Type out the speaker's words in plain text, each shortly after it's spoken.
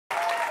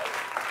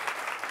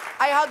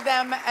I hug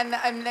them, and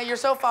you're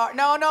so far.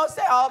 No, no,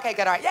 stay. Oh, okay,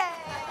 good, all right.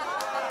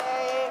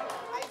 Yay!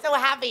 I'm so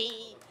happy.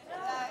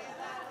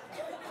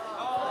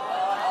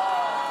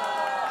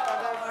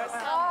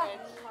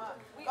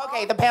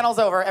 Okay, the panel's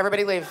over.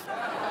 Everybody leave.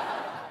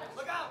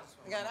 Look out!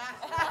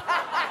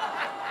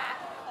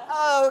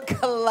 Oh,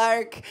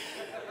 Clark.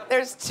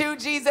 There's 2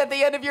 G's at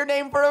the end of your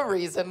name for a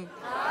reason.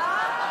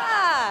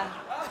 Ah!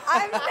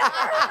 I'm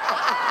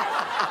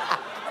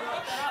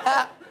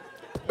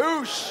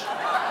Boosh.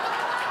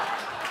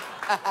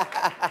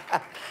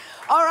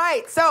 All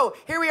right, so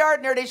here we are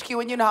at Nerd HQ,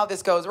 and you know how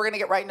this goes. We're gonna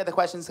get right into the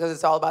questions because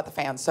it's all about the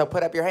fans. So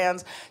put up your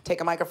hands, take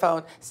a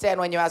microphone, stand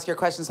when you ask your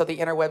question so the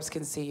interwebs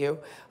can see you,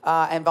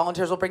 and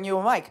volunteers will bring you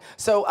a mic.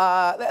 So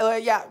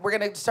yeah, we're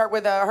gonna start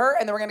with her,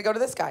 and then we're gonna go to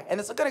this guy. And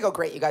it's gonna go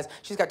great, you guys.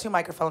 She's got 2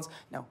 microphones.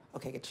 No,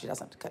 okay, good, she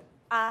doesn't, good.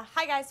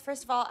 Hi guys,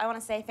 first of all, I want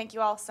to say thank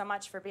you all so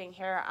much for being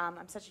here.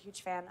 I'm such a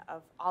huge fan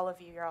of all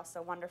of you. You're all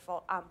so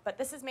wonderful. But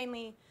this is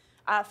mainly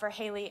for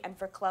Haley and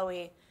for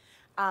Chloe.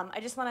 I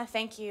just want to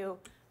thank you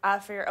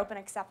for your open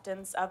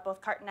acceptance of both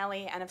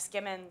Cartinelli and of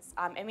Skimmins.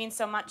 It means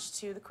so much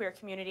to the queer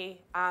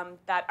community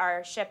that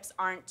our ships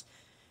aren't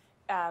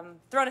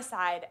thrown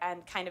aside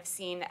and kind of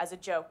seen as a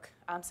joke.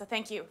 So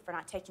thank you for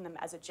not taking them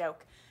as a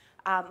joke.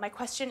 My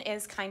question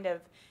is kind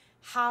of,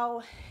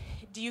 how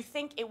do you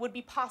think it would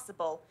be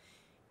possible?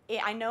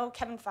 I know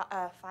Kevin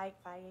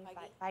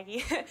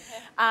Feige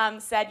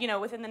said, you know,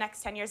 within the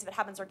next 10 years if it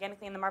happens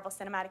organically in the Marvel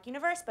Cinematic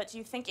Universe, but do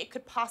you think it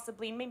could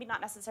possibly, maybe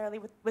not necessarily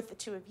with the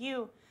 2 of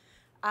you,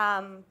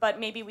 but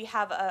maybe we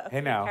have a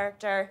queer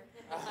character,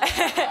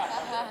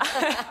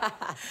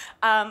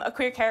 a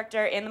queer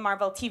character in the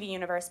Marvel TV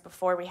universe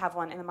before we have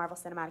one in the Marvel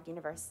Cinematic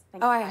Universe?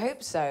 Thank you. I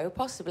hope so,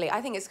 possibly.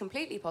 I think it's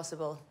completely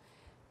possible.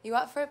 You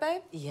up for it,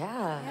 babe?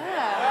 Yeah.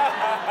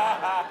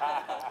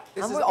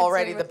 This is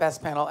already the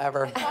best panel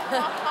ever.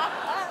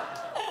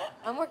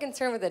 I'm more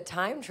concerned with the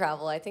time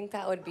travel. I think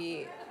that would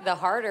be the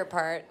harder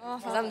part,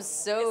 because I'm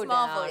so It's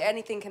Marvel. down.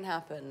 Anything can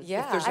happen.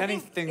 Yeah. If there's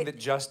anything that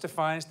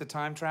justifies the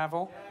time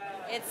travel,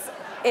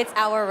 It's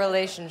our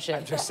relationship.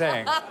 I'm just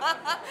saying.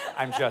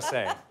 I'm just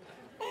saying.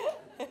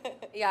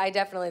 Yeah, I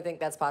definitely think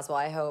that's possible.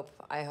 I hope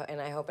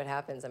it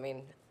happens. I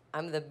mean,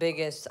 I'm the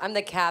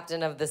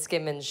captain of the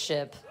Skimmins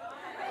ship.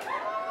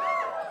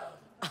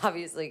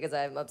 Obviously, because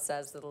I'm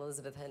obsessed with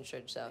Elizabeth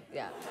Henstridge, so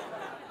yeah.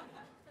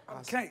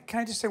 Can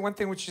I just say one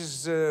thing, which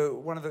is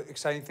one of the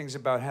exciting things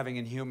about having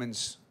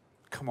Inhumans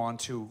come on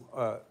to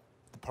the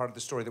part of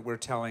the story that we're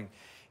telling,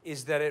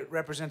 is that it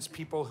represents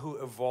people who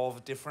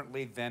evolve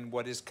differently than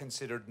what is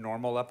considered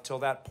normal up till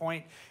that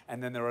point.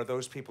 And then there are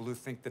those people who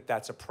think that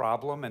that's a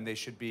problem and they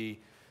should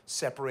be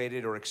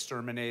separated or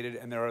exterminated.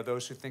 And there are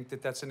those who think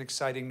that that's an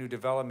exciting new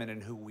development in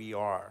who we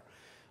are.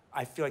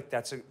 I feel like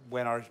that's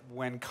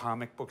when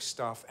comic book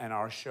stuff and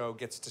our show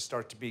gets to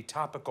start to be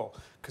topical,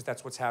 because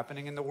that's what's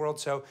happening in the world.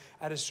 So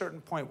at a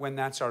certain point, when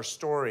that's our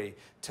story,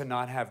 to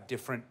not have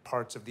different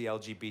parts of the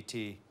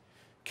LGBT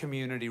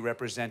community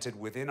represented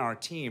within our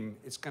team,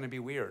 it's going to be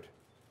weird.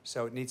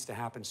 So it needs to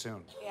happen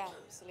soon. Yeah,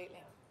 absolutely.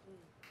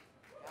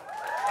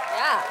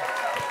 Yeah.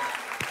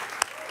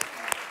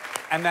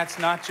 And that's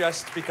not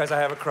just because I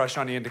have a crush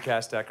on Ian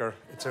DeCastecker.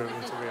 It's a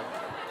real...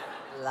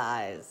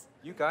 Lies.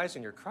 You guys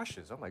and your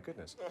crushes, oh my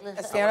goodness.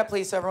 Stand up,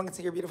 please, so everyone can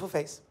see your beautiful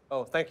face.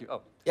 Oh, thank you.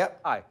 Oh. Yep.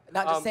 Hi.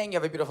 Not just saying you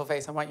have a beautiful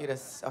face. I want you to.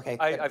 Okay.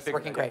 It's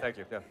working great. Thank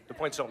you. Yeah. The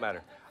points don't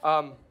matter.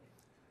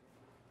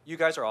 You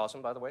guys are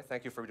awesome, by the way.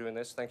 Thank you for doing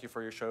this. Thank you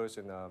for your shows.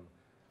 And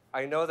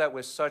I know that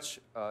with such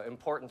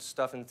important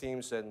stuff and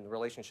themes and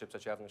relationships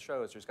that you have in the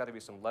shows, there's got to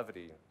be some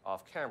levity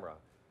off camera.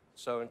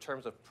 So in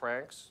terms of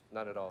pranks,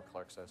 none at all,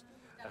 Clark says.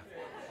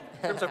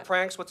 In terms of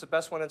pranks, what's the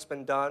best one that's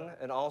been done?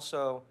 And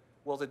also,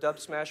 will the Dub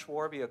Smash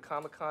War be a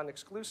Comic-Con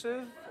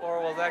exclusive,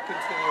 or will that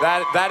continue?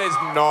 That is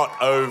not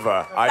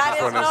over. I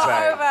just want to say.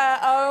 That is not over.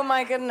 Oh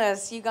my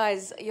goodness, you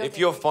guys. If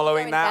you're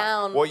following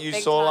that, what you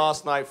saw time.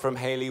 last night from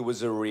Haley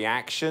was a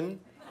reaction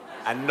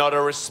and not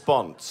a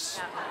response.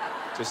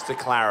 Just to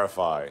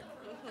clarify.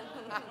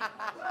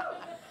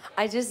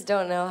 I just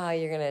don't know how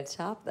you're gonna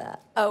top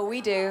that. Oh, we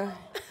do.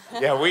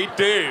 Yeah, we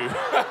do.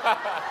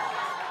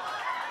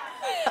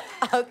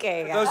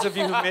 Okay, guys. Those of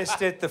you who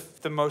missed it,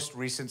 the most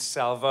recent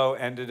salvo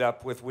ended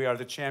up with "We Are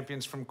the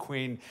Champions" from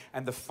Queen,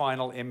 and the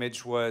final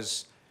image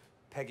was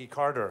Peggy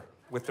Carter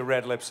with the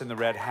red lips and the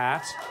red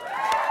hat.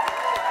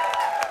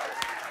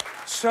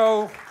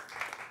 So,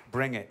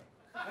 bring it.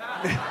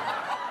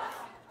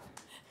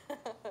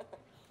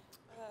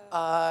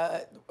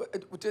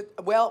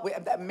 Well,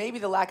 maybe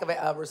the lack of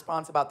a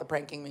response about the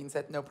pranking means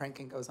that no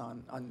pranking goes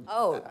on.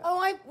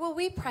 Well,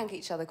 we prank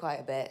each other quite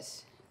a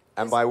bit.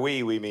 And by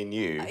we mean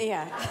you.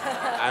 Yeah.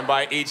 And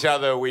by each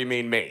other, we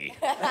mean me.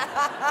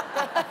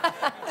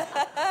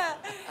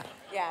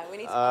 Yeah, we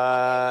need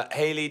to.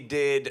 Haley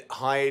did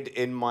hide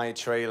in my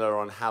trailer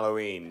on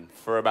Halloween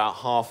for about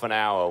half an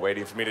hour,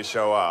 waiting for me to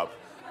show up,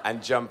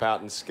 and jump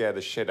out and scare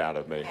the shit out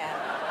of me.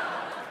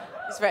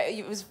 Yeah.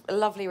 It was a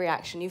lovely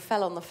reaction. You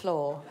fell on the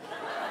floor.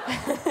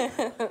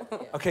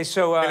 Okay,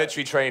 so...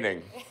 military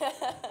training.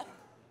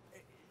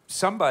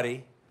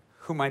 Somebody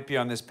who might be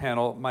on this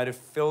panel might have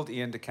filled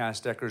Ian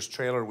DeCass Decker's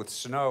trailer with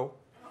snow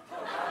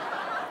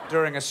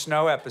during a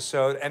snow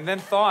episode and then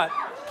thought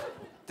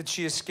that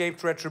she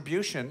escaped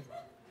retribution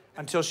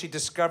until she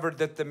discovered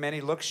that the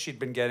many looks she'd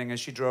been getting as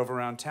she drove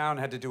around town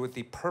had to do with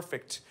the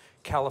perfect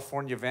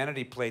California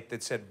vanity plate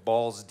that said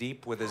balls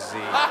deep with a Z. Oh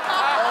my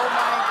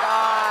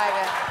God,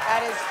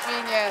 that is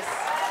genius.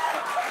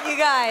 You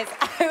guys,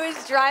 I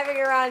was driving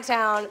around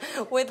town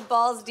with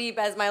balls deep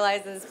as my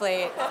license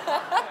plate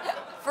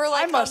for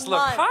like I must a look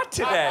month. hot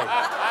today.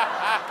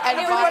 And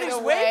Everybody's by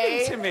the way,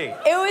 waving to me.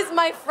 It was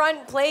my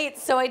front plate,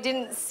 so I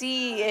didn't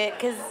see it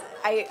because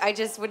I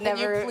just would can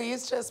never. you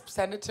please just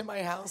send it to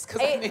my house?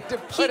 Because I need to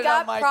He put it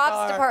on got my props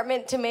car.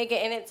 department to make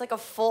it, and it's like a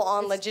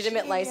full-on It's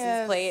legitimate license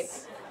genius.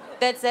 plate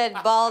that said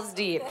balls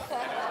deep.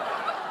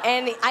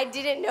 And I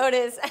didn't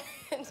notice.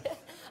 And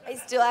I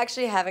still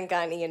actually haven't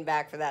gotten Ian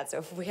back for that. So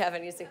if we have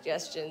any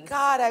suggestions,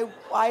 God,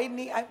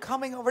 I'm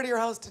coming over to your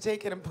house to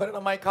take it and put it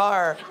on my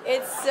car.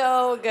 it's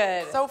so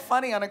good. So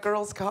funny on a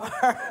girl's car.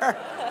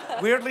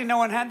 Weirdly, no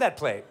one had that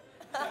plate.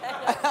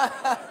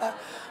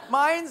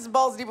 Mine's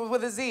balls deep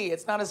with a Z.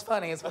 It's not as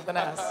funny as with an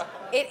S.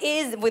 It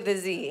is with a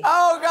Z.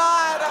 Oh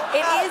God!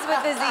 It is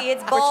with a Z.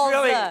 It's Which balls.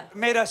 really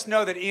made us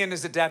know that Ian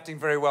is adapting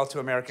very well to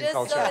American Just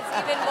culture. so it's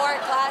even more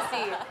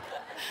classy.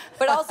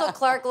 But also,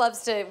 Clark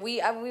loves to.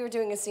 We were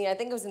doing a scene. I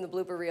think it was in the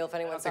blooper reel. If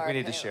anyone I saw think we it.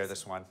 need to share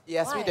this one.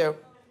 Yes, we Why? do.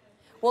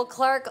 Well,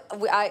 Clark,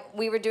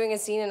 we were doing a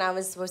scene, and I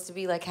was supposed to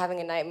be like having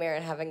a nightmare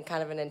and having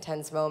kind of an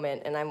intense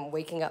moment, and I'm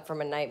waking up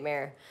from a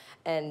nightmare,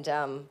 and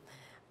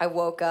I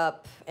woke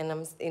up,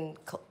 and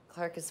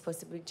Clark is supposed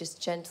to be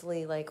just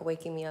gently like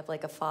waking me up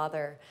like a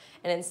father,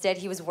 and instead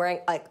he was wearing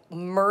like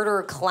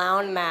murder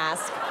clown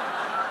mask,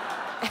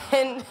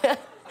 and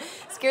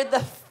scared the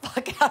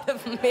fuck out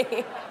of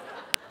me.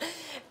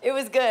 It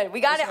was good.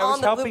 We got it I was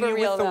on the helping blooper you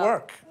reel with the though.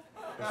 work.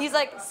 He's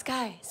like,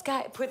 Sky,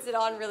 puts it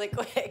on really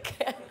quick.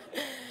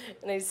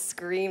 And I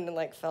screamed and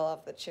like fell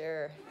off the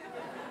chair.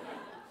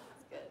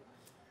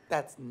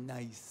 That's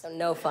nice. So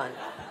no fun.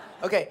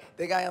 Okay,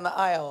 the guy on the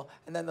aisle,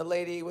 and then the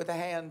lady with a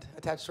hand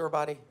attached to her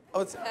body. Oh,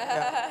 it's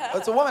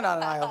a woman on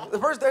an aisle.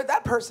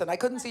 That person, I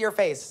couldn't see your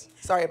face.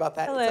 Sorry about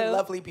that. It's a Hello.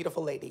 lovely,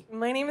 beautiful lady.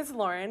 My name is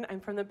Lauren.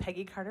 I'm from the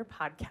Peggy Carter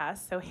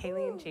podcast. So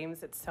Haley and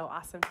James, it's so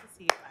awesome to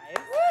see you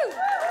guys.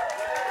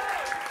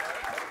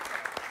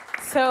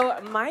 So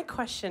my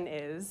question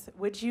is,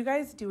 would you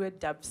guys do a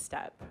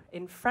dubstep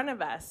in front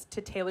of us to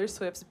Taylor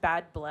Swift's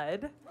Bad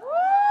Blood?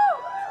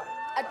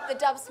 The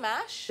dub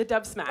smash? The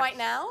dub smash. Right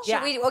now?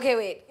 Yeah. Okay,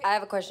 wait. I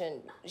have a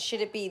question.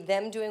 Should it be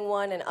them doing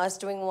one and us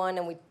doing one,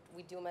 and we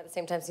do them at the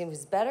same time, see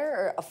who's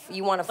better, or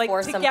you want to Like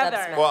force some together.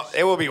 dub smash? Well,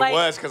 it will be Like-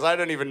 worse because I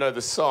don't even know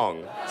the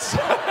song. So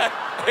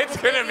it's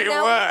going to be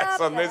Now, worse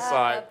blah, on this blah,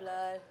 side. blah,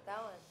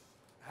 that one.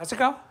 How's it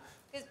go?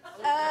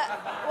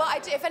 Well,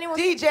 if anyone...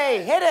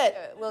 DJ, hit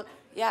it. Well,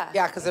 yeah.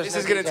 Yeah, because there's This no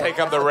is going to DJ. take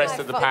up the rest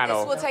of the This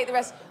panel. will take the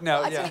rest. No,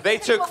 Well, I yeah. think They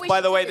this is what took, we by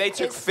should the way, do, they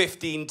took is-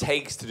 15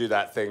 takes to do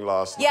that thing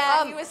last night.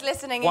 Yeah, he was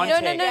listening. One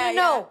and take.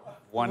 No.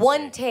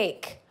 One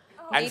take. take.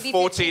 And Maybe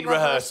 14 15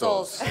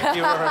 rehearsals. You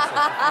rehearsal.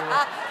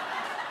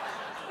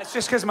 That's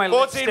just because my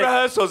 14 lipstick...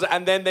 rehearsals,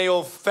 and then they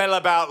all fell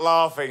about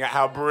laughing at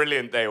how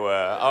brilliant they were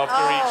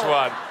after each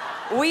one.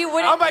 We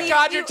wouldn't. Oh my leave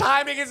God, you- your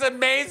timing is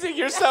amazing.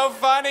 You're so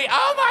funny.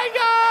 Oh my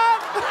God.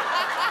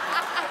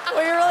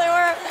 We really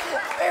were.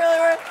 We really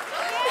were.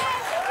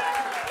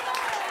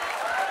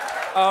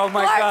 Oh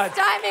my God. Clark's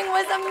timing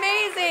was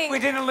amazing. We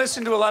didn't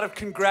listen to a lot of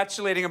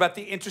congratulating about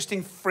the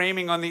interesting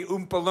framing on the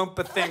Oompa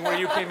Loompa thing where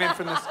you came in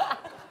from this.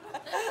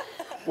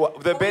 Well,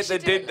 the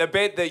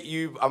bit that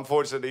you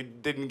unfortunately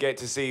didn't get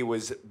to see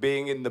was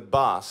being in the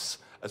bus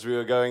as we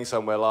were going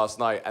somewhere last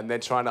night, and then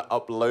trying to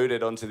upload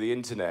it onto the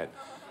internet,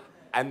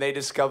 and they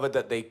discovered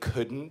that they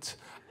couldn't,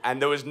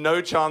 and there was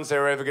no chance they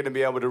were ever going to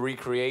be able to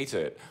recreate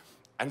it.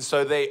 And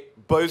so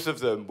both of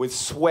them, with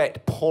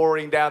sweat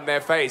pouring down their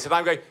face, and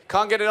I'm going,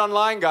 can't get it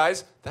online,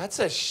 guys. That's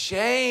a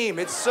shame.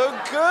 It's so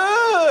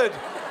good.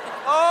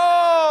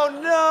 Oh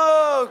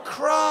no,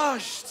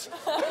 crushed.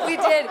 We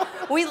did.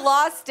 We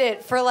lost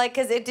it for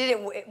because it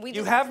didn't. We You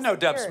just have no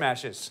dub disappeared.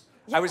 smashes.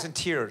 I was in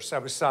tears. I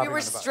was sobbing. We were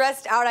on the bus.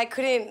 stressed out. I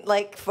couldn't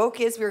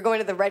focus. We were going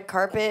to the red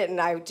carpet, and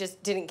I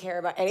just didn't care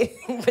about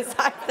anything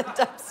besides the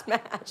dub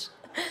smash.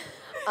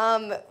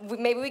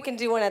 Maybe we can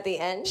do one at the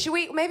end.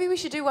 Maybe we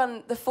should do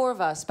one, the four of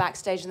us,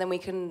 backstage, and then we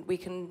can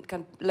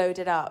kind of load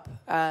it up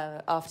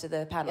after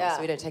the panel,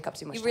 so we don't take up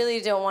too much You time. really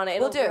don't want to.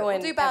 It'll We'll do it. We'll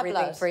ruin do Bad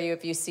everything Blood. for you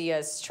if you see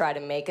us try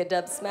to make a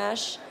dub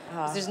smash.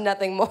 'Cause there's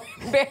nothing more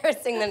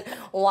embarrassing than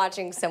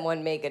watching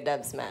someone make a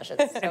dub smash.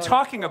 It's And so-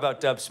 talking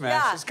about dub smash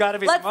Yeah. has got to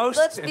be Let's- the most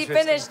let's be interesting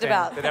finished thing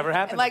about that ever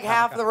happened. And like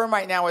half the room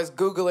right now is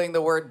Googling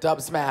the word dub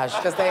smash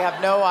because they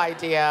have no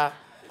idea.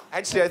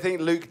 Actually, I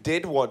think Luke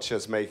did watch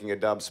us making a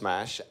dub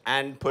smash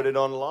and put it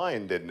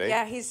online, didn't he?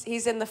 Yeah,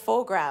 he's in the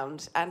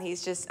foreground, and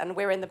and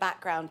we're in the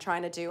background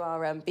trying to do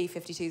our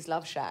B-52's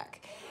Love Shack,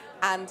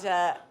 and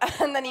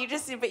then you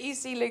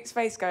see Luke's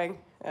face going,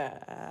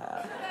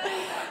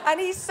 and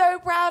he's so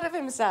proud of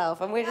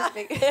himself, and we're just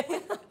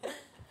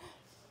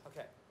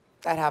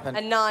That happened.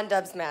 a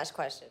non-dub smash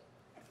question.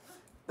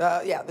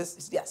 Yeah,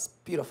 yes,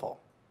 beautiful.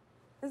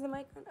 Is the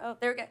mic on? Oh,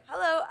 there we go.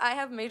 Hello, I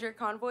have major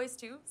con voice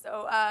too,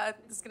 so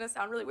this is gonna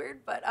sound really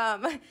weird, but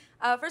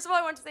first of all,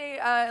 I want to say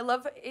I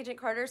love Agent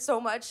Carter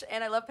so much,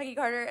 and I love Peggy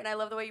Carter, and I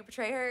love the way you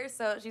portray her.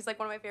 So she's like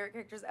one of my favorite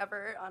characters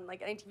ever on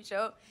like any TV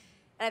show,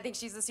 and I think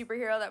she's a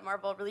superhero that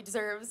Marvel really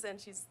deserves,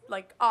 and she's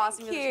like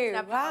awesome. Thank Really, you. she can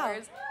have Wow.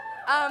 powers.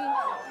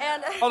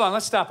 And Hold on,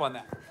 let's stop on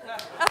that.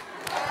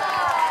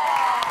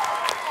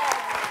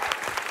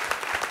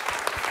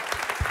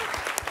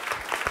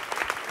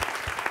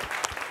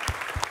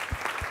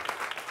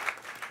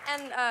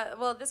 And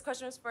well, this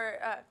question was for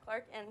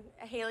Clark and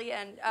Haley,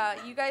 and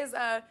you guys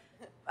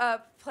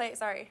play.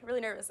 Sorry,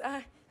 really nervous.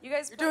 You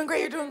guys. You're doing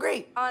great. You're doing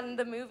great. On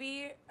the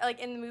movie, like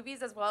in the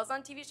movies as well as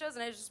on TV shows,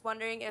 and I was just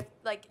wondering if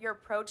like your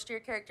approach to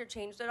your character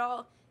changed at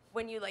all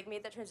when you like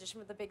made that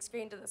transition from the big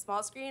screen to the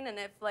small screen, and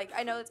if like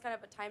I know it's kind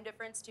of a time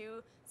difference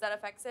too, so that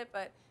affects it,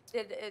 but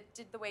did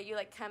the way you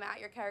like come at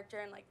your character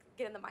and like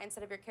get in the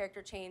mindset of your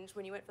character change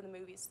when you went from the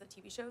movies to the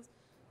TV shows?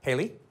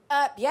 Haley?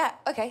 Yeah,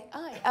 okay,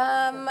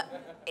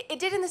 it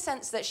did in the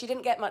sense that she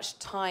didn't get much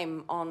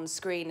time on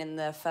screen in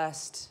the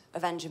first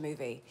Avenger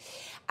movie.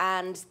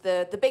 And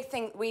the big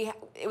thing,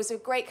 it was a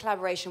great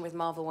collaboration with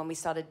Marvel when we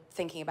started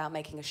thinking about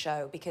making a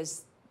show,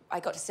 because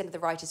I got to sit in the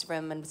writer's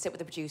room and sit with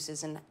the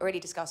producers and really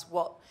discuss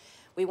what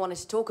we wanted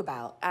to talk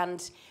about.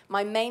 And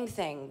my main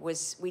thing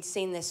was we'd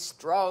seen this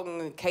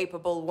strong,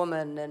 capable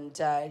woman and,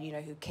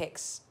 who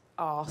kicks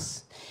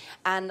ass.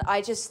 And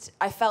I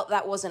felt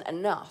that wasn't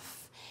enough,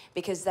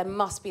 because there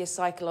must be a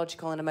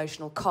psychological and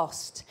emotional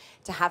cost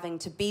to having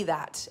to be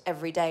that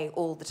every day,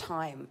 all the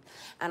time.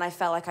 And I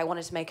felt like I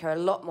wanted to make her a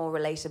lot more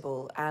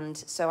relatable, and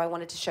so I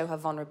wanted to show her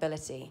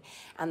vulnerability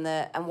and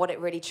what it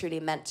really truly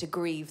meant to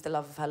grieve the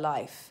love of her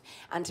life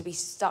and to be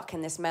stuck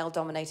in this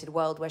male-dominated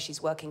world where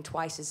she's working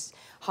twice as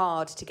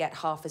hard to get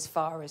half as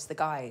far as the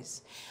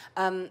guys.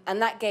 And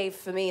that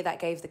gave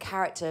the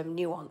character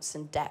nuance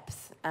and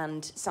depth,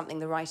 and something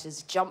the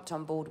writers jumped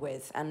on board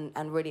with and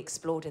really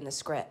explored in the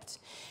script.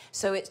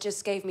 So it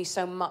just gave me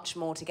so much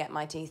more to get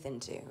my teeth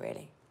into,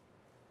 really.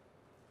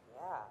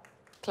 Yeah.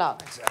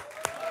 Clark.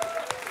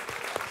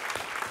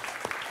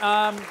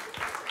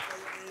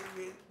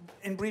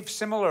 In brief,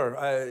 similar,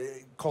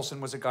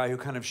 Coulson was a guy who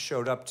kind of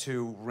showed up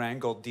to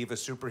wrangle diva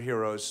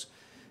superheroes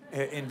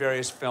in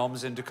various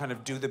films and to kind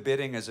of do the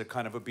bidding as a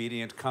kind of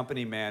obedient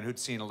company man who'd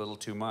seen a little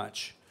too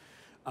much.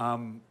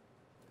 And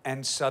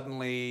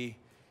suddenly,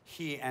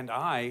 he and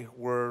I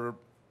were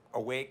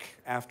awake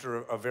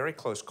after a very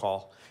close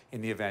call in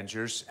the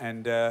Avengers,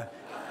 and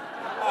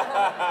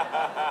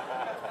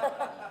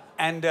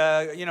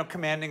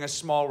commanding a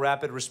small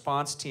rapid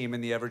response team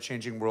in the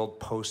ever-changing world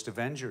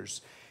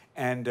post-Avengers.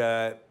 And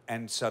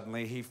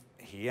suddenly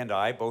he and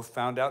I both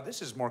found out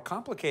this is more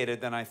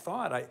complicated than I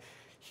thought.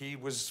 He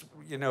was,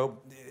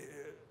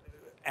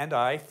 and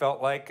I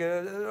felt like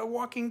a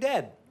Walking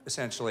Dead,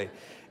 essentially.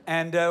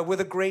 And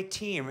with a great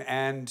team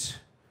and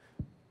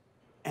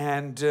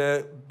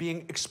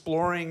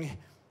exploring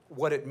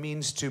what it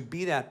means to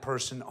be that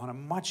person on a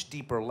much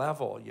deeper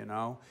level,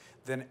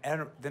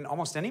 than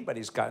almost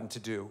anybody's gotten to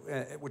do,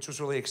 which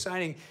was really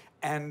exciting.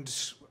 And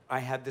I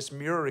had this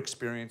mirror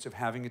experience of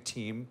having a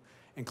team,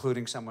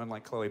 including someone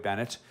like Chloe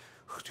Bennet,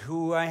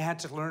 who I had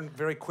to learn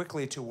very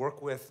quickly to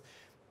work with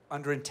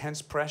under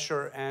intense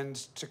pressure and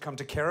to come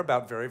to care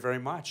about very, very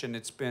much. And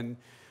it's been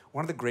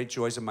one of the great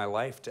joys of my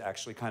life to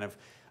actually kind of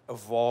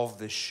evolve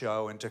this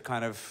show and to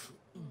kind of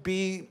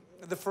be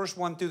the first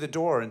one through the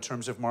door in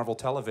terms of Marvel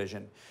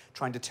television,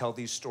 trying to tell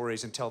these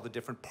stories and tell the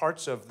different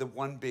parts of the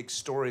one big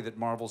story that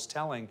Marvel's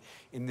telling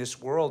in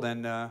this world.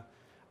 And I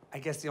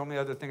guess the only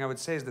other thing I would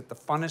say is that the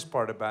funnest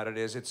part about it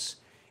is it's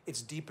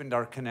deepened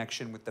our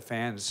connection with the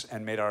fans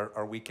and made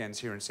our weekends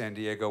here in San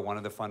Diego one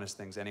of the funnest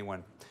things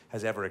anyone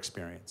has ever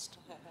experienced.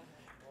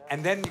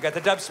 And then you got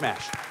the dub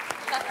smash.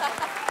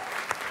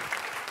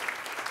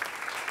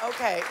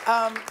 Okay,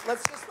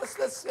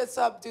 let's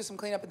do some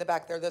cleanup in the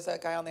back there. There's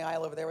that guy on the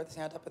aisle over there with his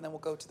hand up, and then we'll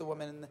go to the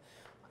woman in the...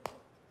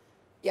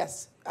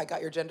 Yes, I got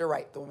your gender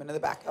right, the woman in the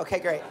back. Okay,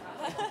 great.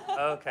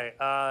 Okay,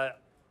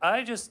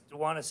 I just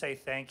want to say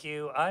thank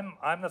you.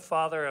 I'm the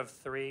father of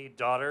 3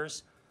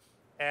 daughters,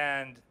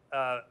 and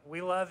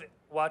we love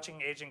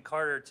watching Agent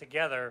Carter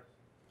together.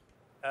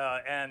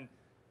 And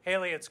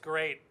Haley, it's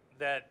great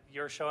that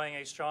you're showing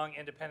a strong,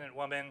 independent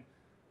woman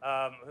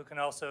who can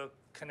also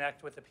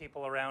connect with the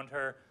people around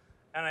her.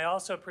 And I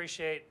also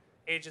appreciate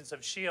Agents of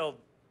S.H.I.E.L.D.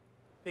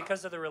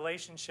 because of the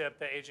relationship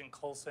that Agent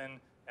Coulson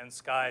and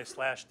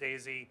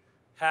Skye/Daisy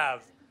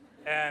have.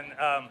 And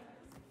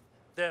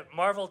the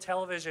Marvel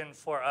television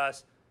for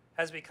us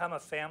has become a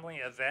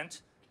family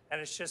event,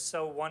 and it's just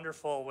so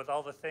wonderful with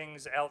all the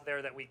things out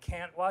there that we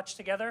can't watch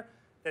together,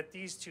 that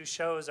these 2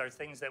 shows are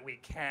things that we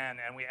can,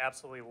 and we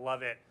absolutely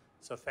love it.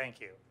 So thank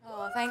you.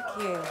 Oh, thank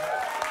you.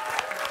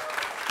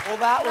 Well,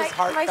 that was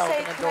heartfelt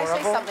and Can I adorable.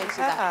 say something to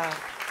that?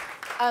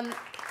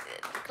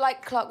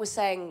 Like Clark was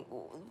saying,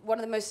 one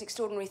of the most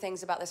extraordinary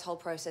things about this whole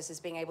process is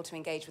being able to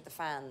engage with the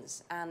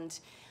fans. And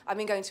I've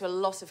been going to a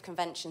lot of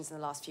conventions in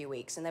the last few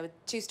weeks, and there were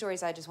 2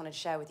 stories I just wanted to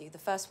share with you. The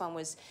first one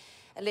was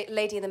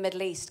lady in the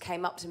Middle East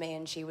came up to me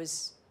and she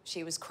was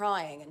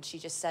crying and she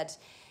just said,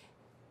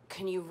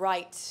 "Can you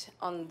write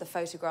on the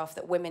photograph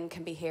that women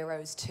can be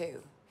heroes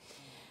too?"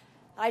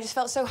 I just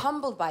felt so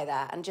humbled by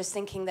that, and just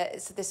thinking that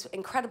it's this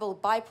incredible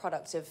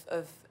byproduct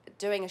of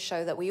doing a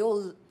show that we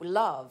all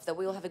love, that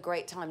we all have a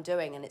great time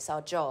doing, and it's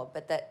our job,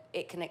 but that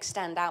it can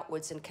extend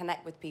outwards and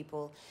connect with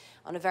people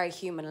on a very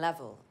human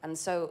level. And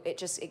so it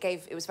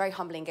was very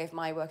humbling, gave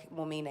my work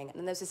more meaning. And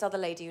then there's this other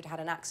lady who'd had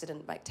an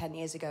accident like 10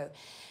 years ago,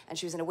 and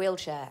she was in a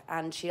wheelchair,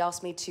 and she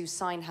asked me to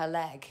sign her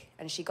leg,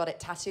 and she got it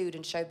tattooed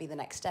and showed me the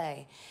next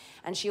day.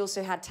 And she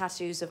also had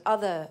tattoos of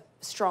other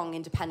strong,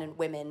 independent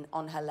women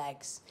on her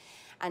legs.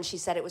 And she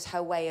said it was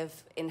her way of,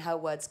 in her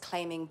words,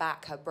 claiming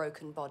back her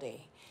broken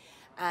body.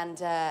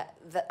 And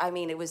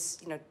it was,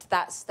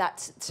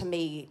 that to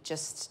me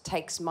just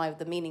takes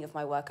the meaning of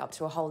my work up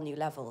to a whole new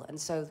level. And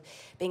so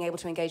being able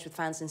to engage with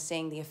fans and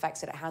seeing the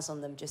effects that it has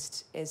on them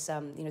just is,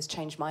 has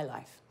changed my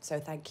life. So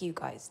thank you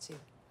guys too.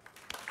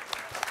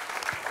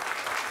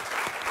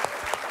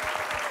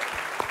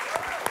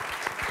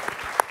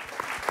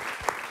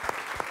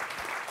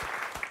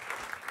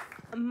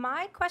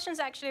 My question is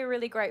actually a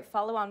really great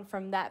follow-on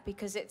from that,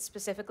 because it's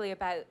specifically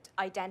about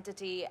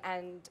identity,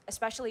 and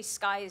especially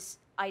Sky's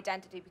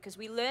identity, because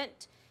we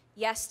learnt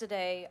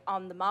yesterday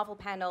on the Marvel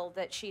panel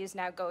that she is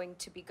now going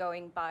to be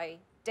going by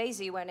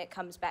Daisy when it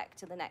comes back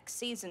to the next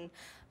season.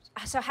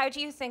 So how do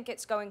you think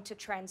it's going to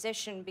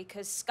transition?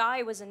 Because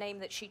Sky was a name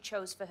that she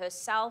chose for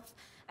herself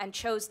and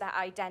chose that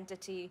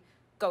identity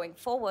going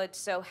forward.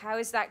 So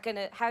how's that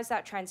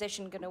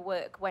transition gonna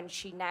work when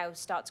she now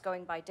starts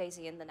going by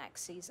Daisy in the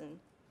next season?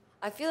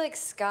 I feel like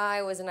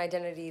Sky was an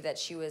identity that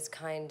she was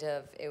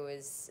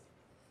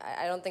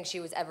I don't think she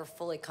was ever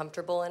fully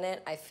comfortable in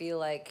it. I feel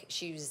like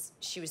she was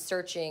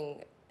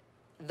searching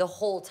the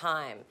whole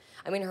time.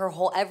 I mean,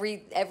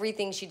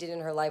 everything she did in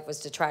her life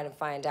was to try to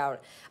find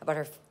out about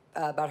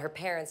her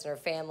parents and her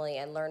family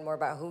and learn more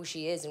about who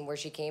she is and where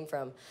she came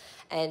from.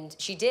 And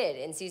she did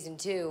in season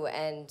 2,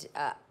 and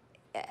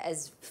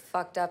as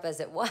fucked up as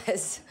it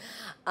was,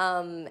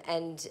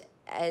 and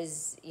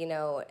as,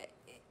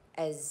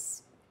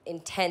 as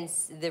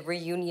intense the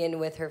reunion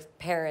with her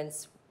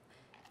parents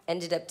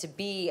ended up to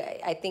be,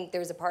 I think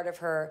there's a part of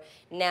her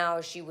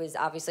now,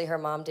 obviously her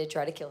mom did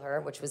try to kill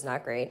her, which was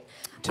not great.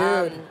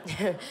 Dude.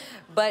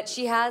 But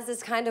she has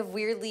this kind of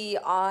weirdly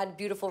odd,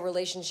 beautiful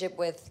relationship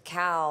with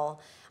Cal,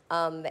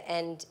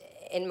 and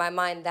in my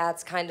mind,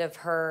 that's kind of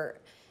her,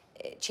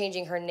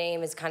 changing her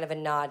name is kind of a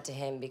nod to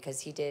him because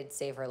he did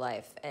save her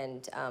life.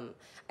 And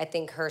I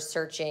think her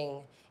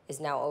searching is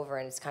now over,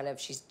 and it's kind of,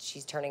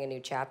 she's turning a new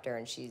chapter,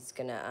 and she's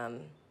gonna,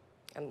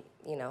 I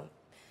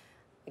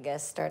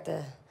guess start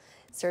the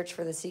search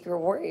for the secret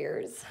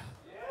warriors.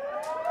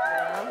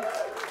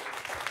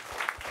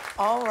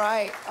 All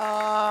right.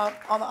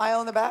 On the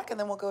aisle in the back, and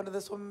then we'll go to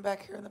this woman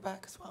back here in the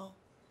back as well.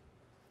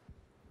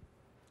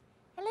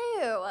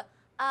 Hello.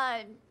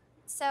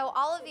 So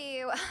all of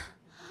you.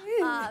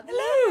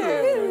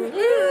 Hello.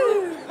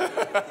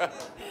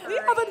 We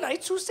are the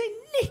knights who say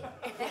nee.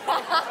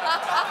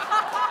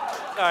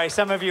 Sorry,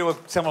 some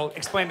will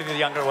explain to the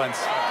younger ones.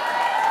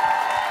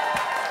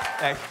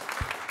 Thanks.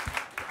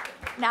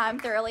 Now I'm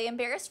thoroughly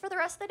embarrassed for the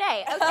rest of the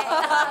day. Okay.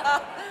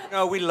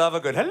 No, we love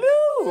a good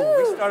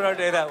hello. We start our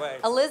day that way.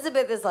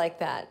 Elizabeth is like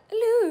that.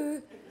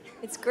 Hello.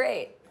 It's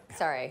great.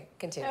 Sorry,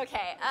 continue.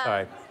 Okay.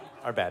 Sorry,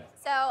 our bad.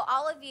 So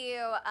all of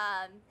you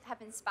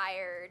have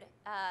inspired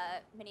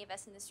many of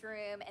us in this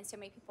room, and so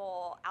many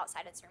people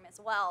outside of this room as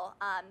well.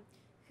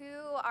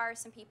 Who are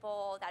some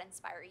people that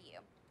inspire you?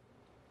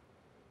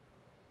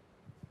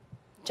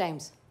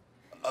 James.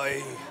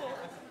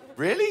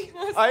 Really?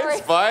 I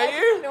inspire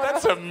you?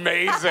 That's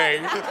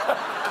amazing.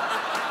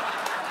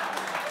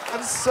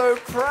 I'm so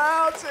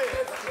proud to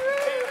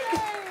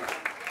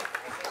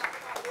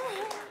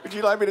Would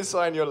you like me to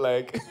sign your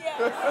leg?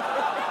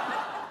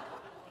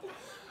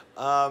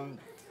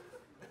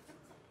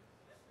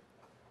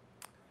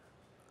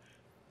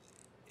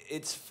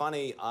 It's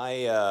funny,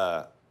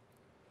 I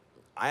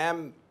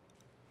don't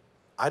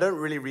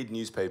really read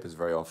newspapers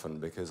very often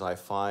because I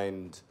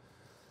find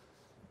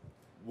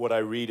what I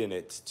read in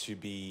it to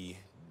be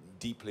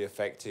deeply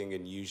affecting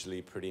and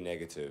usually pretty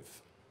negative.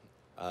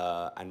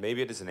 And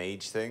maybe it is an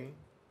age thing,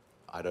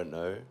 I don't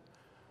know.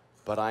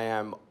 But I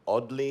am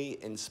oddly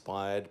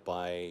inspired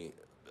by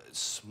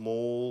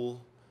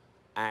small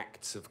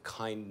acts of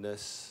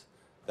kindness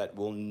that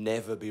will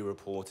never be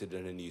reported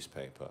in a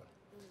newspaper.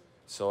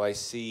 So I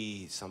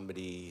see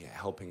somebody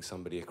helping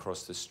somebody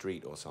across the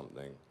street or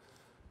something,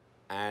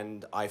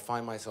 and I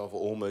find myself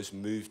almost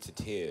moved to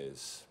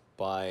tears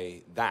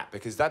by that,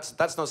 because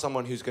that's not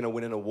someone who's going to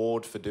win an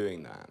award for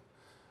doing that.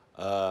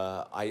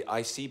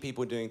 I see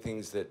people doing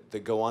things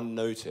that go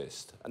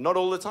unnoticed. And not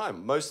all the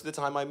time. Most of the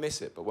time I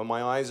miss it. But when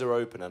my eyes are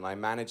open and I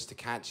manage to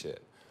catch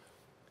it,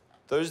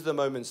 those are the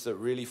moments that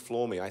really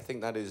floor me. I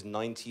think that is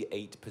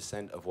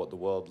 98% of what the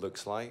world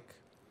looks like.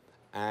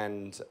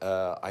 And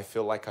I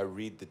feel like I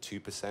read the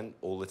 2%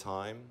 all the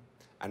time.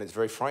 And it's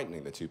very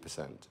frightening, the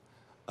 2%.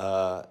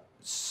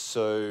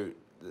 So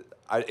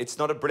it's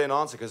not a brilliant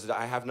answer because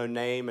I have no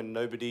name and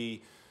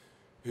nobody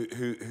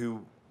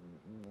who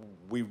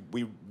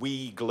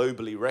we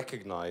globally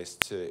recognize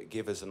to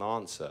give us an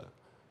answer.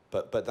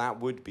 But that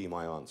would be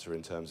my answer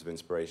in terms of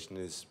inspiration.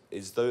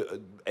 Is though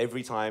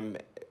every time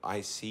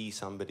I see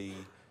somebody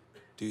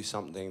do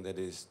something that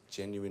is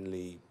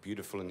genuinely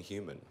beautiful and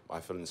human, I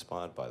feel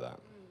inspired by that.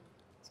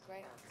 It's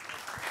great.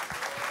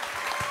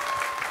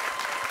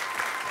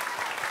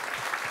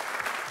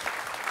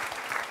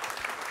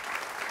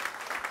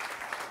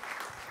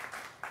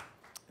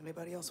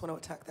 Anybody else want to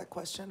attack that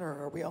question,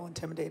 or are we all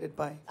intimidated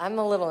by? I'm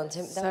a little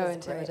intimidated. So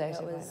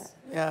intimidated by that.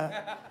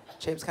 Yeah,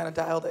 James kind of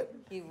dialed it.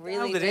 He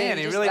really Dialed it did. in.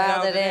 He just really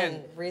dialed dialed it it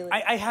in. Really.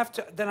 I have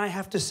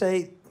to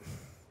say,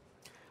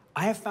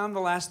 I have found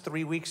the last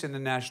 3 weeks in the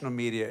national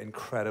media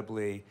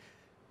incredibly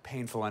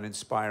painful and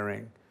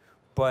inspiring.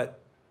 But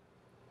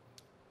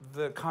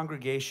the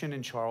congregation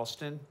in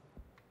Charleston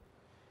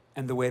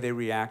and the way they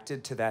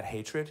reacted to that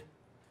hatred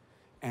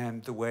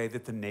and the way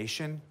that the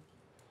nation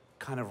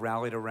kind of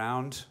rallied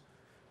around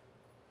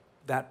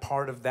that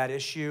part of that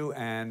issue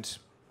and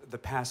the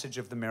passage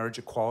of the marriage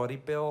equality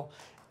bill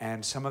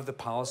and some of the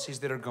policies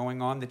that are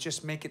going on that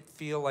just make it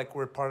feel like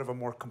we're part of a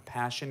more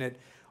compassionate,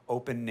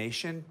 open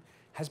nation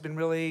has been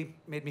really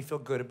made me feel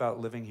good about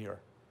living here.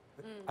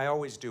 I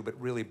always do, but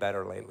really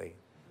better lately.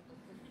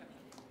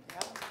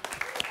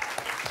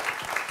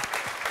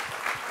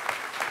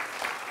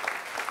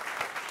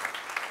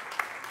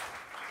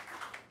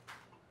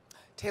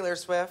 Taylor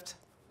Swift.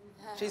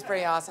 She's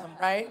pretty awesome,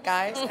 right,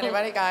 guys?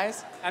 Anybody,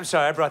 guys? I'm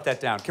sorry, I brought that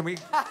down. Can we?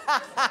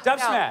 Dub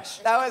smash.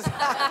 That was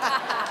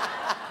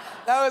that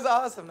was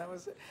awesome.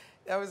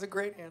 That was a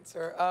great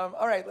answer.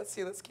 All right, let's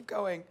see. Let's keep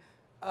going.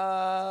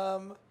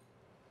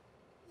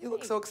 You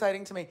look so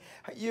exciting to me.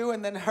 You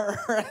and then her,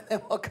 and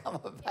then we'll come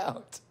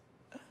about.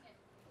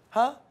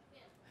 Huh?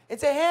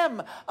 It's a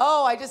him.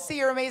 Oh, I just see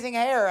your amazing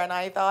hair, and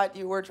I thought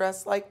you were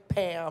dressed like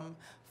Pam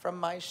from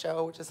my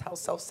show, which is how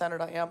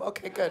self-centered I am.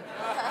 Okay, good.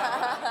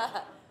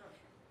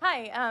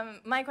 Hi,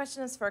 my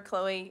question is for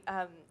Chloe.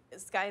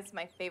 Skye is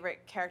my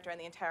favorite character in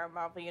the entire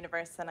Marvel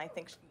Universe, and I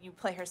think you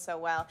play her so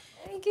well.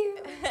 Thank you.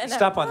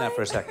 Stop on that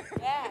for a second.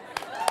 Yeah.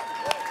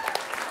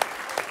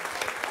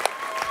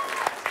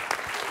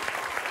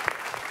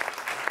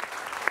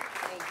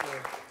 Thank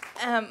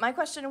you. My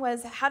question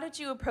was, how did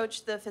you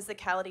approach the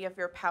physicality of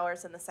your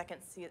powers in the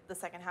second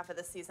half of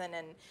the season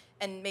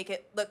and make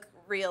it look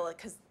real?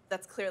 Because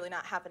that's clearly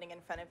not happening in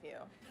front of you.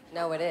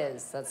 No, it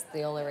is. That's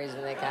the only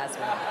reason they cast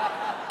me.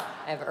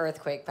 I have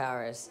earthquake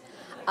powers.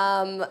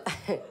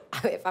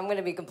 If I'm going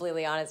to be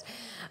completely honest,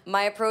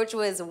 my approach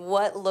was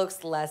what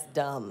looks less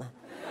dumb.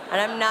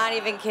 And I'm not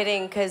even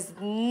kidding, because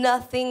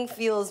nothing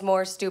feels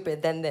more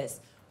stupid than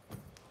this.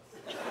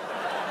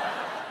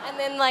 And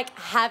then, like,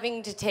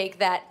 having to take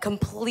that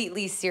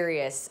completely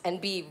serious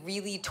and be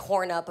really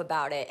torn up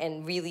about it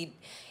and really,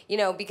 you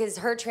know, because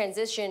her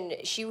transition,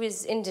 she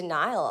was in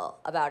denial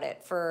about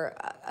it for,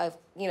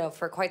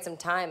 for quite some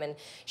time, and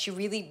she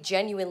really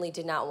genuinely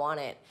did not want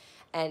it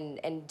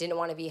and didn't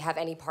want to have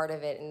any part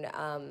of it.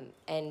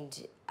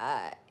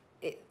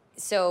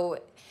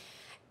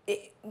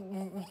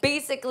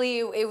 Basically,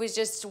 it was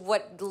just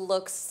what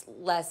looks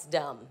less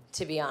dumb,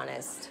 to be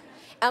honest.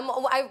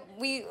 I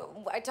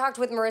talked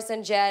with Marissa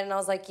and Jed, and I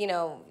was like,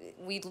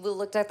 we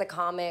looked at the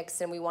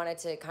comics, and we wanted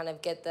to kind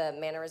of get the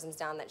mannerisms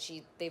down that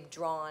they've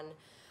drawn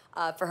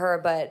for her,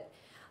 but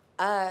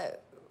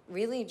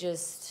really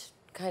just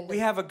kind of. We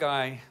have a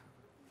guy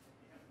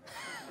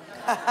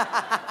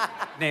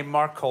named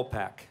Mark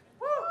Kolpak.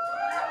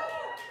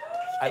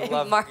 I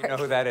love, Mark. you know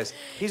who that is.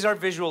 He's our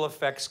visual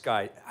effects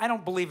guy. I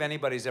don't believe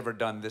anybody's ever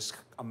done this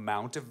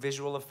amount of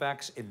visual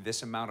effects in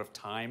this amount of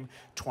time,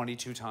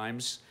 22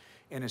 times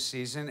in a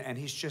season, and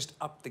he's just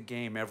upped the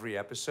game every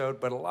episode.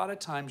 But a lot of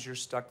times you're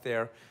stuck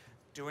there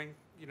doing,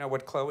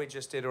 what Chloe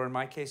just did, or in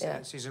my case,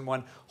 in season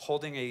 1,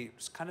 holding a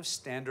kind of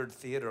standard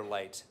theater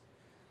light,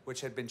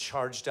 which had been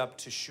charged up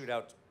to shoot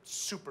out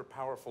super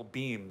powerful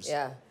beams.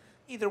 Yeah.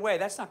 Either way,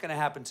 that's not going to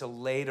happen till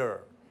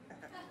later.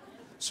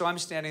 So I'm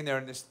standing there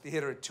in this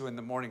theater at 2 in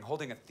the morning,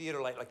 holding a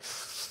theater light, like,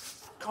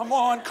 come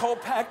on,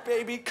 Kolpak,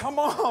 baby, come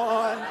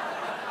on.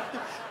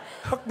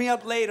 Hook me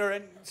up later.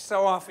 And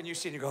so often you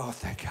see it and you go, oh,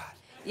 thank God.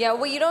 Yeah,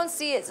 well, you don't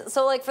see it.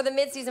 So, like, for the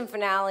mid-season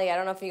finale, I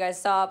don't know if you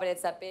guys saw, but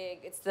it's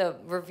it's the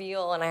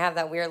reveal, and I have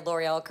that weird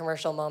L'Oreal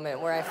commercial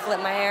moment where I flip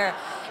my hair,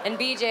 and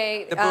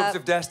BJ... The boobs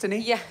of destiny?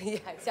 Yeah,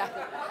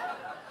 exactly.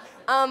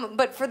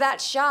 But for that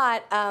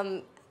shot,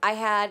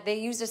 they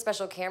used a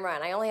special camera,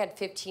 and I only had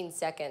 15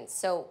 seconds.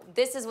 So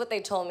this is what they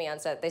told me on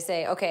set. They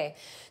say, okay,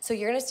 so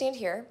you're gonna stand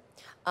here.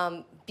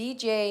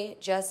 BJ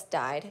just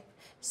died.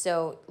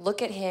 So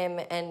look at him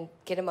and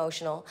get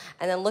emotional.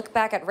 And then look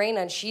back at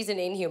Raina, and she's an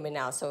Inhuman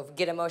now, so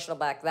get emotional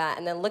back that.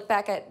 And then look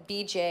back at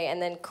BJ and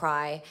then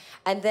cry.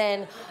 And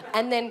then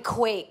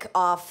quake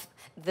off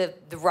the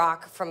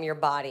rock from your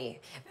body.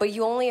 But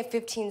you only have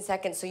 15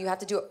 seconds, so you have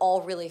to do it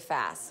all really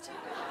fast.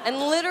 And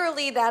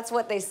literally, that's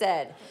what they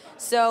said.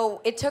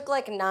 So it took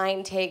like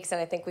 9 takes, and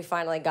I think we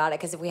finally got it,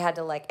 because we had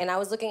to and I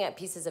was looking at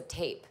pieces of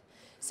tape.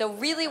 So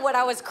really what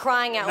I was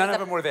crying out None was of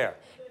them were there.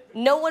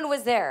 no one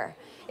was there.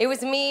 It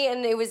was me,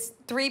 and it was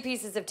 3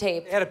 pieces of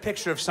tape. They had a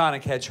picture of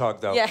Sonic Hedgehog,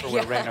 though, for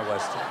where Raina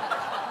was.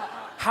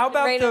 How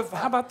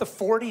about the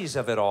 40s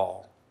of it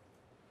all?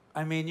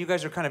 I mean, you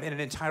guys are kind of in an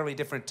entirely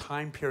different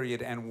time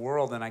period and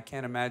world, and I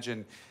can't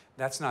imagine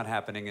that's not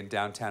happening in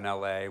downtown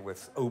LA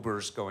with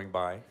Ubers going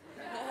by.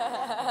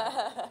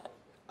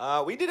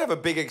 We did have a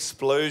big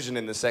explosion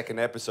in the second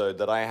episode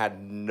that I had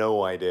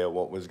no idea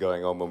what was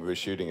going on when we were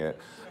shooting it.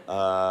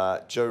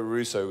 Joe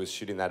Russo was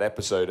shooting that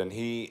episode, and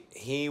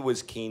he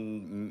was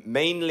keen.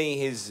 Mainly,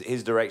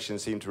 his direction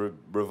seemed to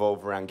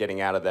revolve around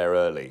getting out of there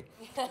early.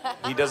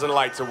 He doesn't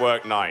like to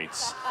work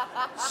nights,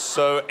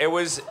 so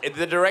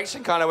the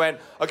direction kind of went,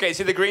 okay,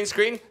 see the green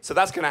screen? So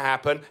that's going to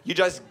happen. You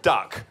just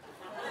duck.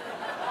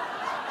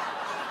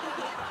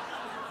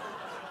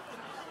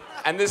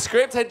 And the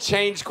script had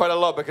changed quite a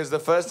lot because the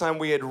first time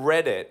we had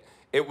read it,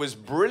 it was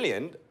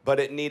brilliant, but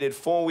it needed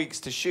 4 weeks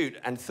to shoot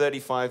and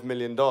 $35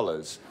 million.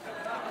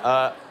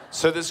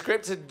 So the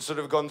script had sort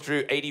of gone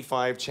through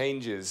 85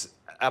 changes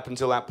up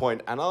until that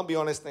point, and I'll be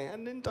honest, they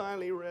hadn't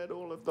entirely read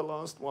all of the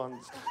last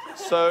ones.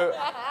 So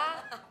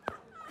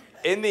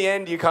in the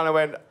end, you kind of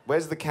went,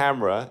 where's the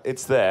camera?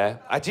 It's there.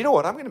 Do you know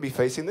what? I'm going to be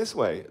facing this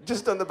way,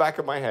 just on the back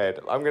of my head.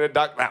 I'm going to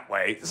duck that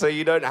way, so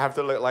you don't have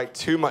to look like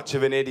too much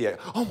of an idiot.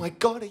 Oh my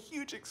God, a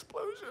huge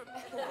explosion.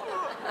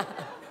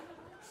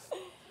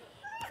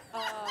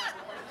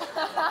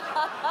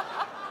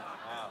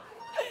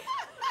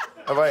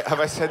 Have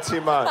I said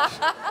too much?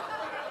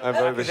 I've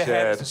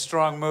overshared. It's a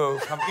strong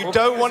move. You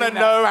don't want to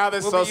know how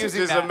the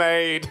sausages are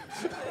made.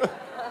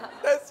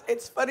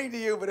 It's funny to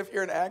you, but if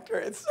you're an actor,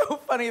 it's so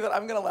funny that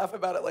I'm gonna laugh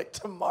about it like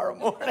tomorrow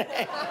morning.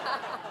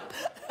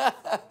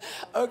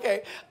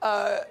 Okay,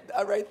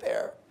 right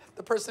there.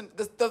 The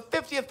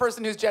 50th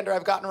person whose gender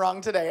I've gotten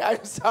wrong today.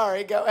 I'm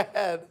sorry, go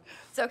ahead.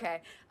 It's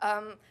okay.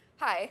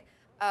 Hi.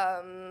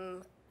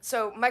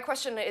 So my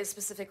question is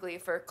specifically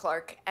for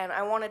Clark, and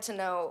I wanted to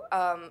know,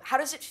 how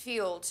does it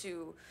feel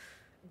to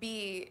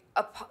be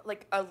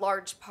a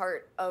large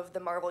part of the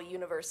Marvel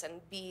universe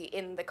and be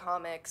in the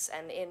comics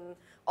and in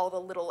all the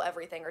little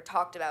everything or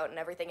talked about and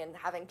everything, and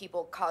having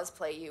people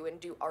cosplay you and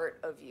do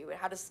art of you? And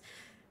how does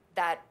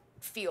that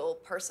feel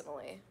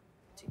personally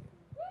to you?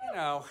 You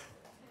know.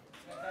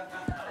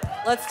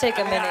 Let's take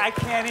a minute. I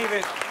can't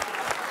even.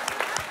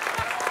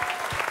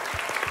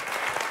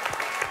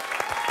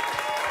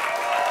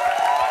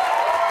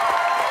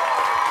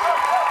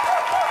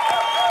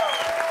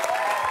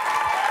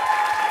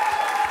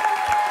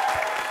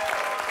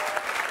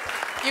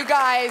 You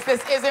guys,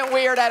 this isn't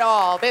weird at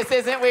all. This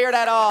isn't weird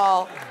at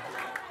all.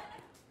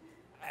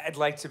 I'd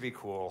like to be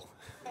cool.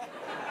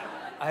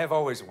 I have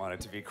always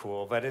wanted to be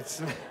cool, but it's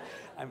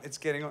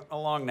getting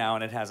along now,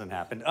 and it hasn't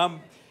happened.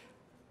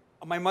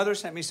 My mother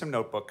sent me some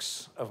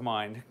notebooks of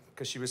mine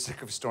because she was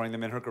sick of storing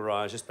them in her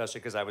garage, especially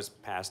because I was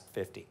past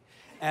 50.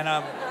 And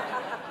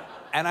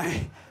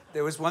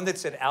there was one that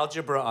said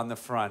algebra on the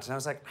front, and I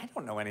was like, I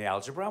don't know any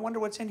algebra. I wonder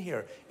what's in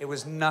here. It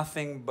was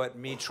nothing but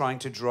me trying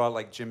to draw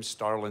like Jim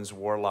Starlin's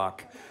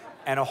Warlock,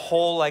 and a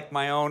whole like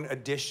my own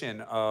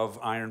edition of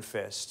Iron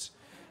Fist.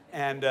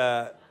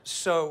 And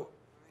so,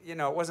 you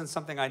know, it wasn't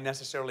something I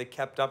necessarily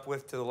kept up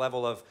with to the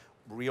level of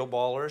real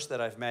ballers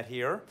that I've met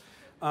here.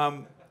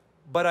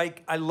 But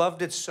I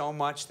loved it so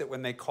much that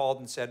when they called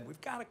and said,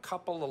 we've got a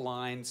couple of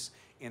lines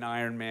in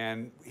Iron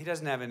Man, he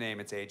doesn't have a name,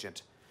 it's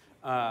Agent.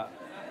 I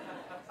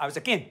was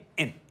like, in.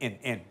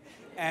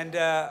 And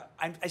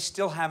I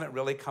still haven't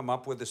really come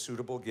up with a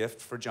suitable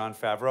gift for Jon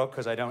Favreau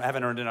because I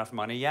haven't earned enough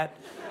money yet.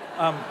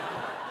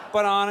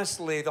 But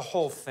honestly, the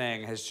whole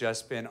thing has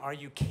just been, are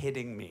you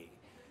kidding me?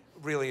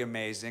 Really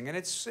amazing. And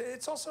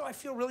it's also, I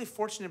feel really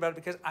fortunate about it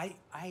because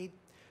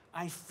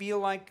I feel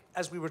like,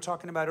 as we were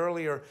talking about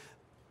earlier,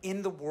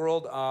 in the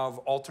world of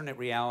alternate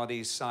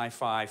realities,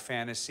 sci-fi,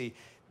 fantasy,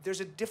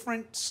 there's a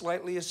different,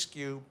 slightly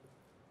askew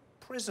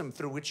prism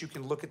through which you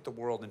can look at the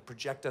world and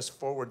project us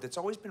forward that's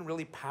always been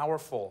really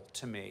powerful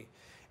to me.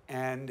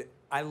 And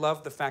I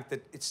love the fact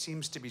that it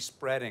seems to be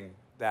spreading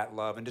that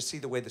love, and to see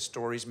the way the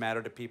stories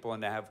matter to people,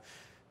 and to have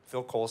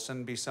Phil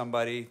Coulson be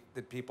somebody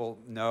that people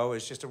know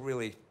is just a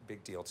really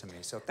big deal to me.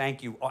 So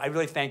thank you. I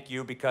really thank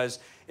you, because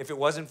if it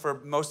wasn't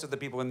for most of the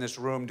people in this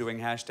room doing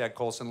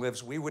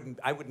 #CoulsonLives,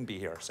 I wouldn't be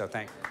here. So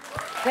thank you.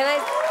 Can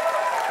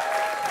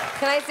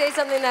I say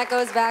something that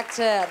goes back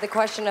to the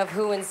question of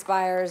who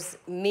inspires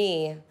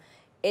me?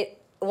 It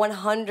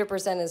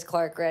 100% is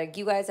Clark Gregg.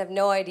 You guys have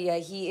no idea.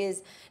 He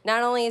is,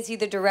 not only is he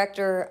the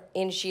director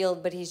in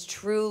S.H.I.E.L.D., but he's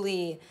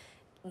truly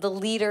the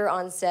leader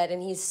on set,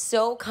 and he's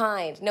so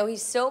kind. No,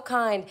 he's so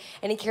kind,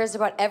 and he cares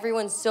about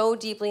everyone so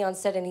deeply on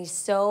set, and he's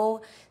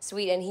so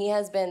sweet, and he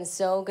has been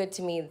so good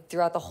to me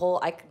throughout the whole,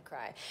 I could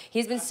cry.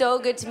 He's been so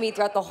good to me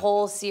throughout the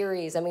whole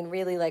series. I mean,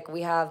 really, like,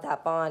 we have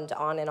that bond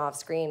on and off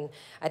screen.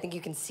 I think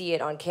you can see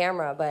it on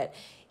camera, but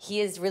he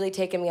has really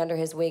taken me under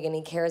his wing, and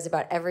he cares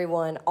about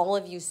everyone, all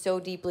of you so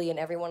deeply, and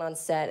everyone on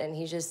set, and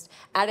he's just,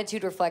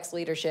 attitude reflects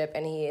leadership,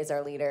 and he is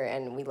our leader,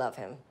 and we love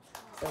him.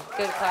 So,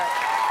 good Clark.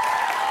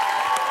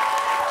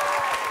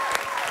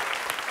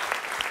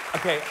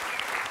 Okay.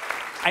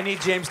 I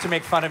need James to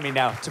make fun of me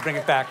now, to bring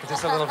it back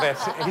just a little bit.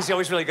 He's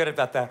always really good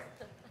about that.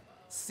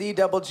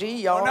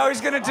 C-double-G, y'all. Oh, no,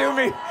 he's going to do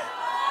me.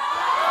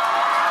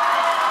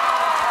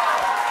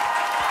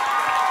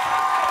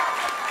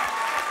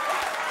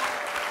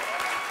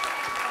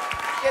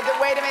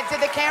 Wait a minute,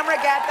 did the camera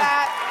get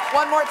that?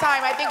 One more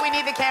time. I think we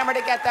need the camera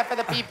to get that for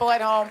the people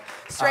at home.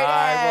 Straight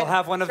ahead. I will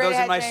have one of those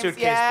in my James.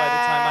 suitcase by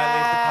the time I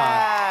leave the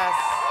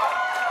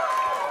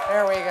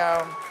pond. There we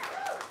go.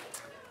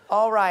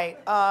 All right.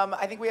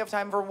 I think we have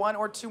time for one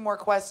or two more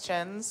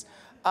questions.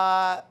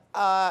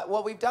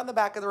 Well, we've done the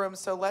back of the room,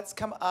 so let's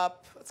come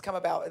up. Let's come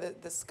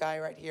about this guy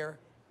right here.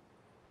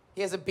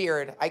 He has a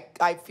beard.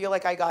 I feel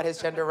like I got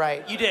his gender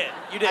right. You did.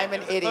 You did. I'm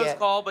an idiot. Close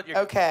call, but you're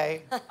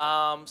okay.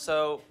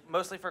 So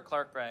mostly for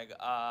Clark Gregg.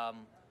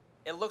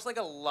 It looks like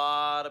a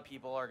lot of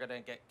people are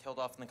gonna get killed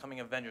off in the coming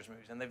Avengers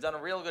movies, and they've done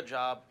a real good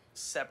job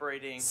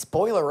separating.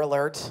 Spoiler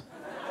alert.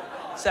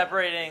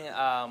 Separating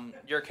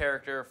your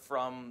character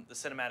from the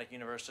cinematic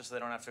universe, just so they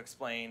don't have to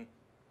explain.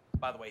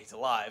 By the way, he's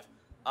alive.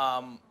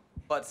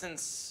 But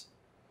since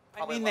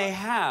I mean, they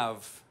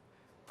have,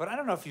 but I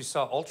don't know if you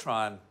saw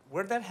Ultron.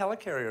 Where'd that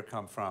helicarrier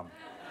come from?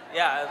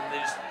 Yeah, and they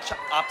just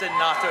opted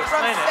not to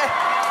explain it.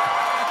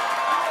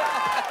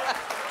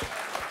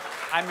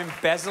 I'm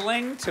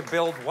embezzling to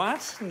build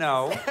what?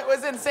 No. It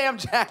was in Sam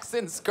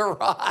Jackson's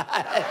garage.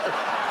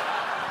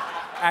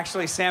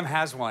 Actually, Sam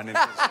has one in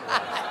his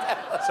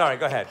garage. Sorry,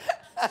 go ahead.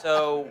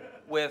 So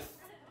with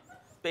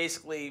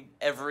basically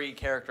every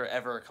character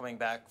ever coming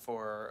back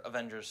for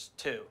Avengers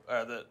 2,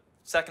 or the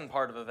second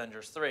part of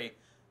Avengers 3,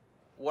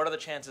 what are the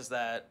chances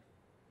that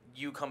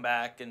you come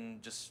back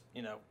and just,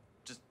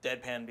 just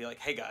deadpan and be like,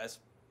 hey guys?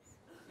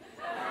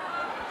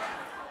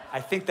 I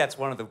think that's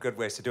one of the good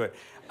ways to do it.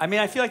 I mean,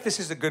 I feel like this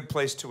is a good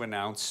place to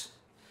announce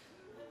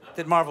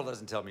that Marvel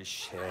doesn't tell me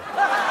shit.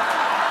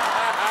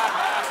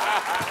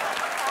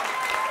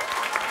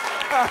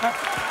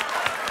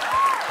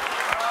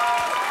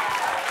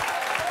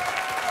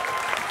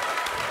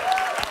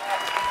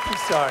 I'm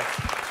sorry.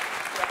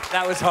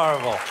 That was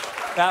horrible.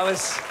 That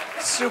was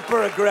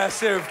super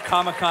aggressive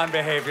Comic-Con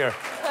behavior.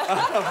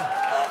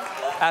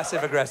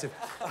 Passive aggressive.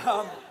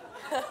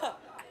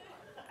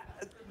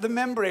 The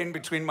membrane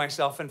between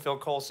myself and Phil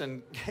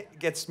Coulson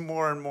gets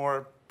more and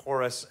more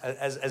porous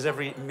as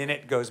every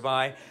minute goes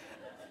by.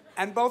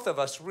 And both of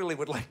us really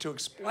would like to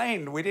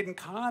explain. We didn't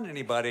con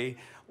anybody.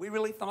 We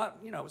really thought,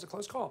 it was a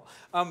close call.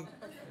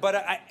 But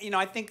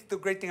I think the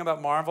great thing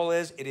about Marvel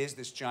is it is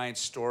this giant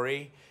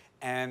story,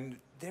 and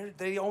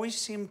they always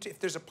seem to, if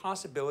there's a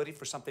possibility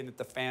for something that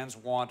the fans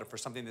want or for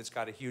something that's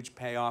got a huge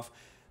payoff,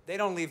 they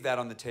don't leave that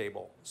on the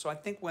table. So I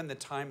think when the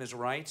time is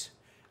right,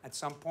 at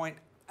some point,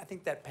 I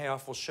think that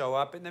payoff will show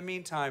up. In the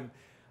meantime,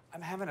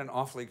 I'm having an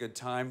awfully good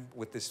time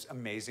with this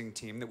amazing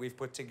team that we've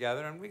put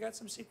together, and we got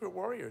some secret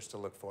warriors to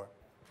look for.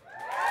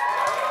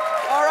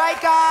 All right,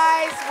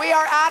 guys, we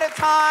are out of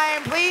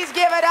time. Please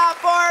give it up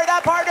for the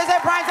partners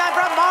at Primetime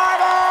from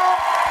Marvel.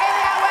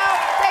 Haley Atwell,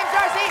 James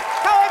Darcy,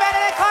 Chloe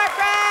Bennet, Clark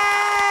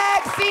Gregg,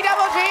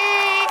 C-double-G.